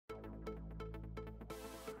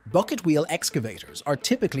Bucket wheel excavators are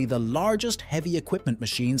typically the largest heavy equipment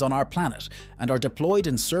machines on our planet and are deployed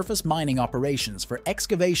in surface mining operations for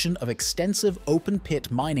excavation of extensive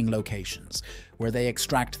open-pit mining locations, where they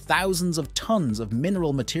extract thousands of tons of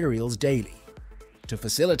mineral materials daily. To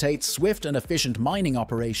facilitate swift and efficient mining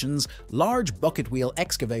operations, large bucket wheel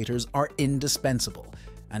excavators are indispensable.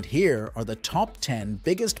 And here are the top 10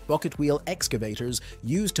 biggest bucket wheel excavators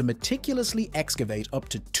used to meticulously excavate up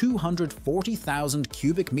to 240,000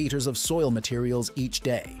 cubic meters of soil materials each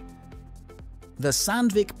day. The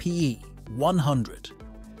Sandvik PE 100.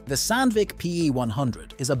 The Sandvik PE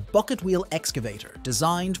 100 is a bucket wheel excavator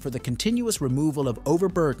designed for the continuous removal of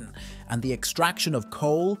overburden and the extraction of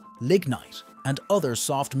coal, lignite, and other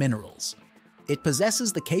soft minerals. It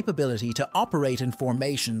possesses the capability to operate in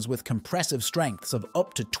formations with compressive strengths of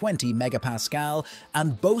up to 20 megapascal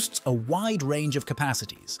and boasts a wide range of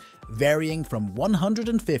capacities, varying from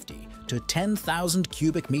 150 to 10,000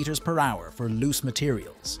 cubic meters per hour for loose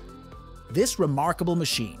materials. This remarkable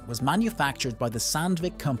machine was manufactured by the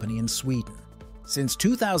Sandvik company in Sweden. Since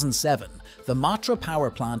 2007, the Matra power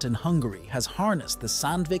plant in Hungary has harnessed the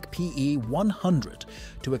Sandvik PE 100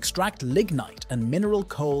 to extract lignite and mineral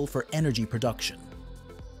coal for energy production.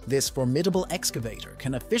 This formidable excavator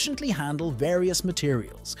can efficiently handle various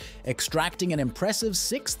materials, extracting an impressive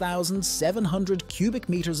 6,700 cubic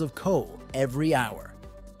meters of coal every hour.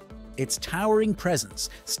 Its towering presence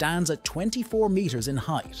stands at 24 meters in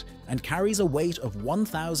height and carries a weight of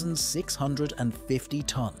 1,650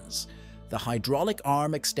 tons. The hydraulic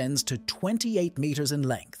arm extends to 28 meters in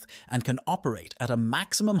length and can operate at a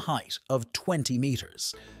maximum height of 20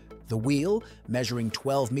 meters. The wheel, measuring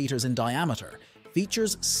 12 meters in diameter,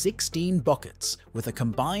 features 16 buckets with a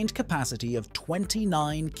combined capacity of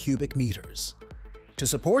 29 cubic meters. To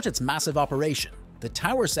support its massive operation, the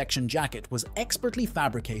tower section jacket was expertly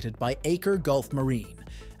fabricated by Aker Gulf Marine,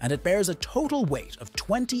 and it bears a total weight of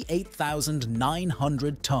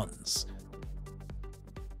 28,900 tons.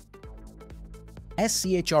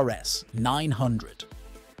 SCHRS 900.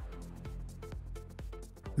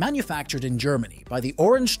 Manufactured in Germany by the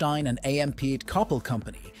Orenstein and AMP Koppel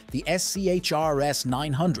company, the SCHRS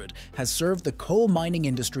 900 has served the coal mining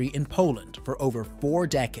industry in Poland for over 4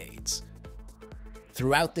 decades.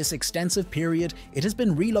 Throughout this extensive period, it has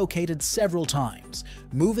been relocated several times,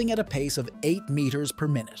 moving at a pace of 8 meters per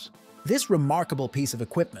minute. This remarkable piece of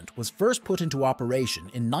equipment was first put into operation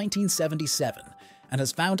in 1977 and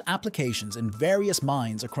has found applications in various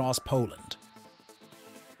mines across Poland.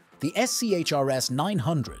 The SCHRS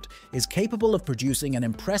 900 is capable of producing an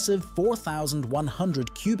impressive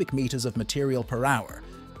 4,100 cubic meters of material per hour,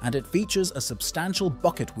 and it features a substantial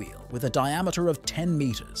bucket wheel with a diameter of 10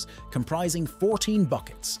 meters, comprising 14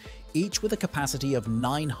 buckets, each with a capacity of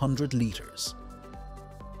 900 liters.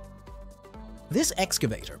 This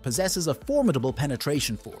excavator possesses a formidable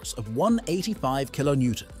penetration force of 185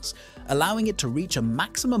 kilonewtons, allowing it to reach a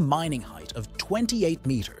maximum mining height of 28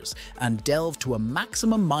 meters and delve to a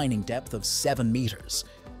maximum mining depth of 7 meters.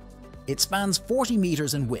 It spans 40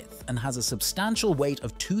 meters in width and has a substantial weight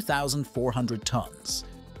of 2,400 tons.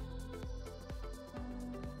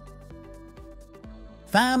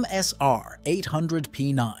 FAM SR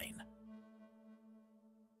 800P9.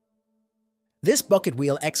 This bucket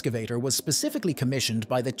wheel excavator was specifically commissioned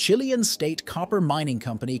by the Chilean state copper mining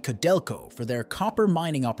company Codelco for their copper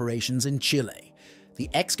mining operations in Chile. The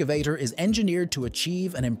excavator is engineered to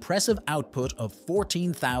achieve an impressive output of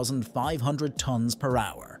 14,500 tons per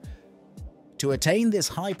hour. To attain this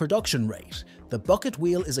high production rate, the bucket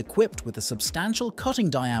wheel is equipped with a substantial cutting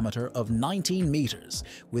diameter of 19 meters,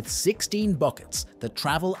 with 16 buckets that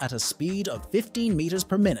travel at a speed of 15 meters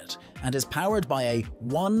per minute and is powered by a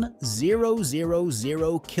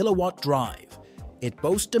 1000 kilowatt drive. It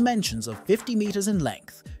boasts dimensions of 50 meters in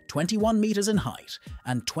length, 21 meters in height,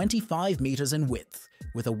 and 25 meters in width,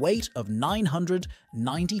 with a weight of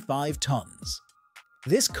 995 tons.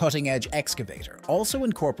 This cutting-edge excavator also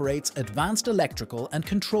incorporates advanced electrical and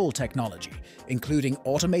control technology, including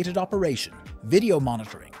automated operation, video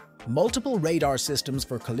monitoring, multiple radar systems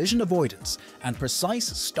for collision avoidance, and precise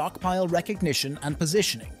stockpile recognition and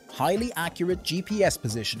positioning, highly accurate GPS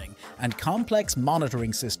positioning, and complex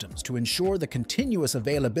monitoring systems to ensure the continuous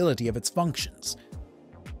availability of its functions.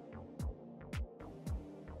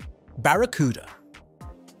 Barracuda.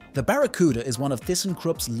 The Barracuda is one of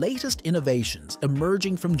ThyssenKrupp's latest innovations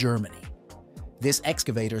emerging from Germany. This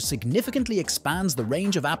excavator significantly expands the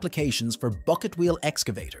range of applications for bucket wheel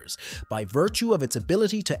excavators by virtue of its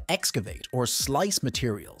ability to excavate or slice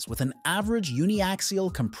materials with an average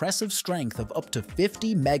uniaxial compressive strength of up to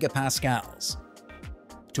 50 megapascals.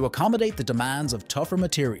 To accommodate the demands of tougher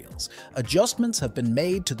materials, adjustments have been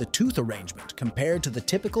made to the tooth arrangement compared to the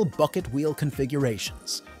typical bucket wheel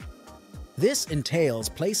configurations. This entails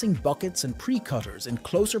placing buckets and pre-cutters in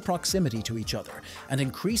closer proximity to each other and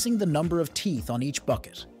increasing the number of teeth on each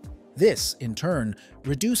bucket. This, in turn,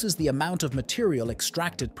 reduces the amount of material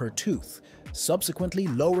extracted per tooth, subsequently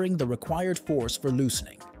lowering the required force for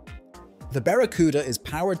loosening. The Barracuda is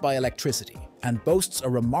powered by electricity and boasts a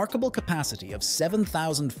remarkable capacity of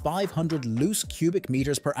 7,500 loose cubic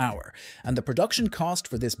meters per hour, and the production cost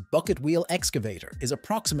for this bucket wheel excavator is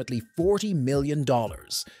approximately $40 million.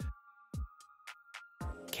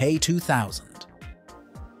 K2000.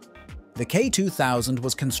 The K2000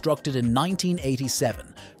 was constructed in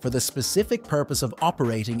 1987 for the specific purpose of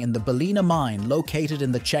operating in the Bylina mine located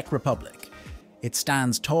in the Czech Republic. It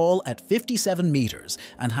stands tall at 57 meters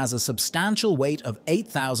and has a substantial weight of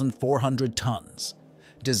 8,400 tons.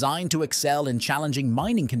 Designed to excel in challenging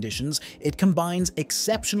mining conditions, it combines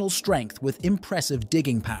exceptional strength with impressive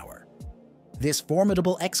digging power. This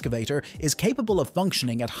formidable excavator is capable of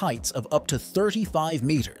functioning at heights of up to 35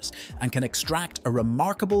 meters and can extract a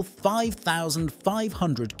remarkable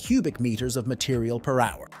 5,500 cubic meters of material per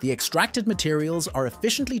hour. The extracted materials are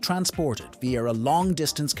efficiently transported via a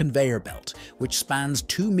long-distance conveyor belt, which spans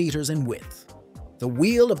 2 meters in width. The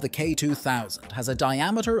wheel of the K2000 has a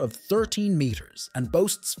diameter of 13 meters and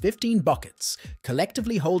boasts 15 buckets,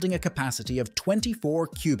 collectively holding a capacity of 24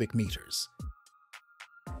 cubic meters.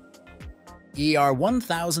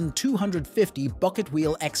 ER1250 Bucket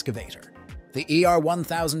Wheel Excavator. The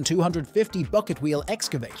ER1250 Bucket Wheel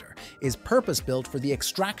Excavator is purpose-built for the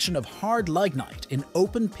extraction of hard lignite in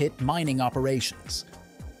open-pit mining operations.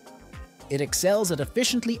 It excels at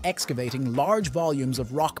efficiently excavating large volumes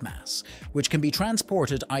of rock mass, which can be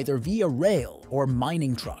transported either via rail or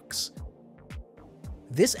mining trucks.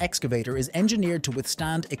 This excavator is engineered to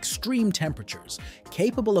withstand extreme temperatures,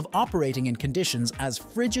 capable of operating in conditions as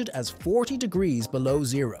frigid as 40 degrees below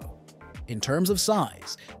zero. In terms of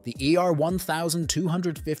size, the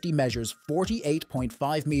ER1250 measures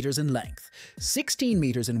 48.5 meters in length, 16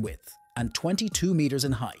 meters in width, and 22 meters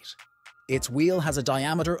in height. Its wheel has a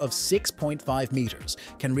diameter of 6.5 meters,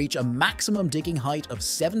 can reach a maximum digging height of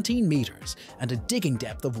 17 meters, and a digging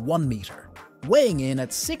depth of 1 meter. Weighing in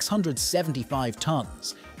at 675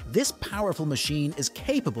 tons, this powerful machine is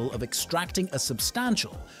capable of extracting a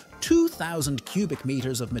substantial 2,000 cubic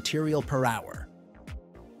meters of material per hour.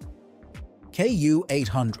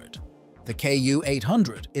 KU800. The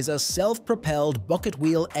KU800 is a self-propelled bucket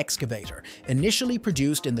wheel excavator initially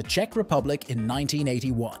produced in the Czech Republic in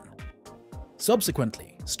 1981.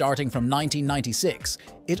 Subsequently, starting from 1996,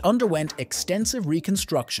 it underwent extensive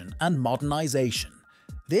reconstruction and modernization.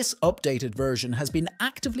 This updated version has been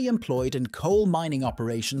actively employed in coal mining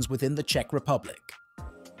operations within the Czech Republic.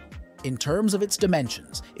 In terms of its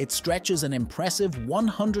dimensions, it stretches an impressive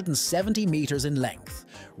 170 meters in length,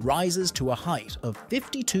 rises to a height of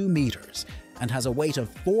 52 meters, and has a weight of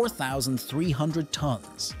 4,300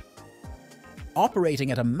 tons.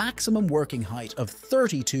 Operating at a maximum working height of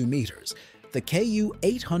 32 meters, the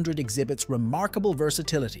KU800 exhibits remarkable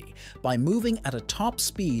versatility by moving at a top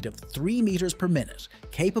speed of 3 meters per minute,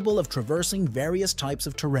 capable of traversing various types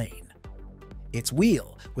of terrain. Its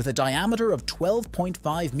wheel, with a diameter of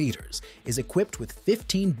 12.5 meters, is equipped with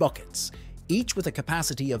 15 buckets, each with a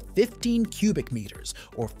capacity of 15 cubic meters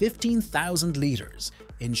or 15,000 liters,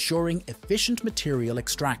 ensuring efficient material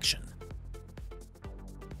extraction.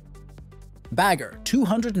 Bagger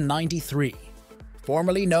 293.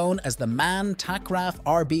 Formerly known as the MAN Takraf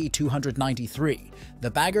RB293,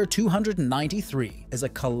 the Bagger 293 is a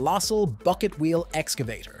colossal bucket wheel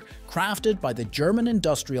excavator crafted by the German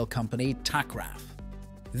industrial company Takraf.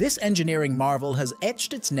 This engineering marvel has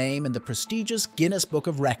etched its name in the prestigious Guinness Book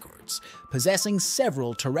of Records, possessing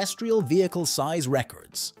several terrestrial vehicle-size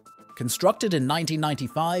records. Constructed in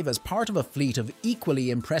 1995 as part of a fleet of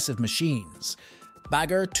equally impressive machines,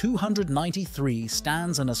 Bagger 293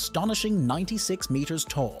 stands an astonishing 96 meters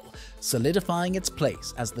tall, solidifying its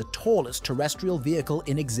place as the tallest terrestrial vehicle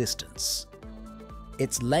in existence.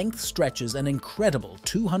 Its length stretches an incredible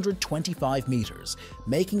 225 meters,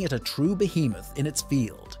 making it a true behemoth in its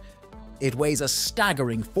field. It weighs a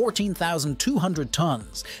staggering 14,200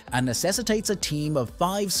 tons and necessitates a team of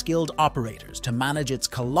 5 skilled operators to manage its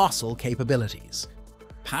colossal capabilities.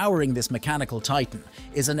 Powering this mechanical titan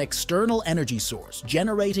is an external energy source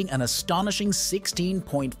generating an astonishing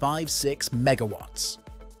 16.56 megawatts.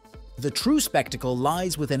 The true spectacle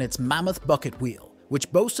lies within its mammoth bucket wheel,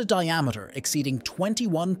 which boasts a diameter exceeding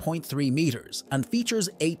 21.3 meters and features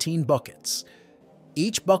 18 buckets.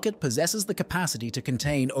 Each bucket possesses the capacity to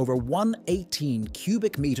contain over 118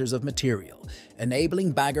 cubic meters of material,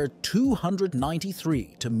 enabling Bagger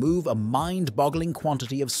 293 to move a mind-boggling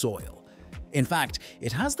quantity of soil. In fact,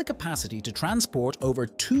 it has the capacity to transport over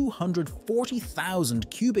 240,000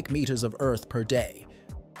 cubic meters of earth per day,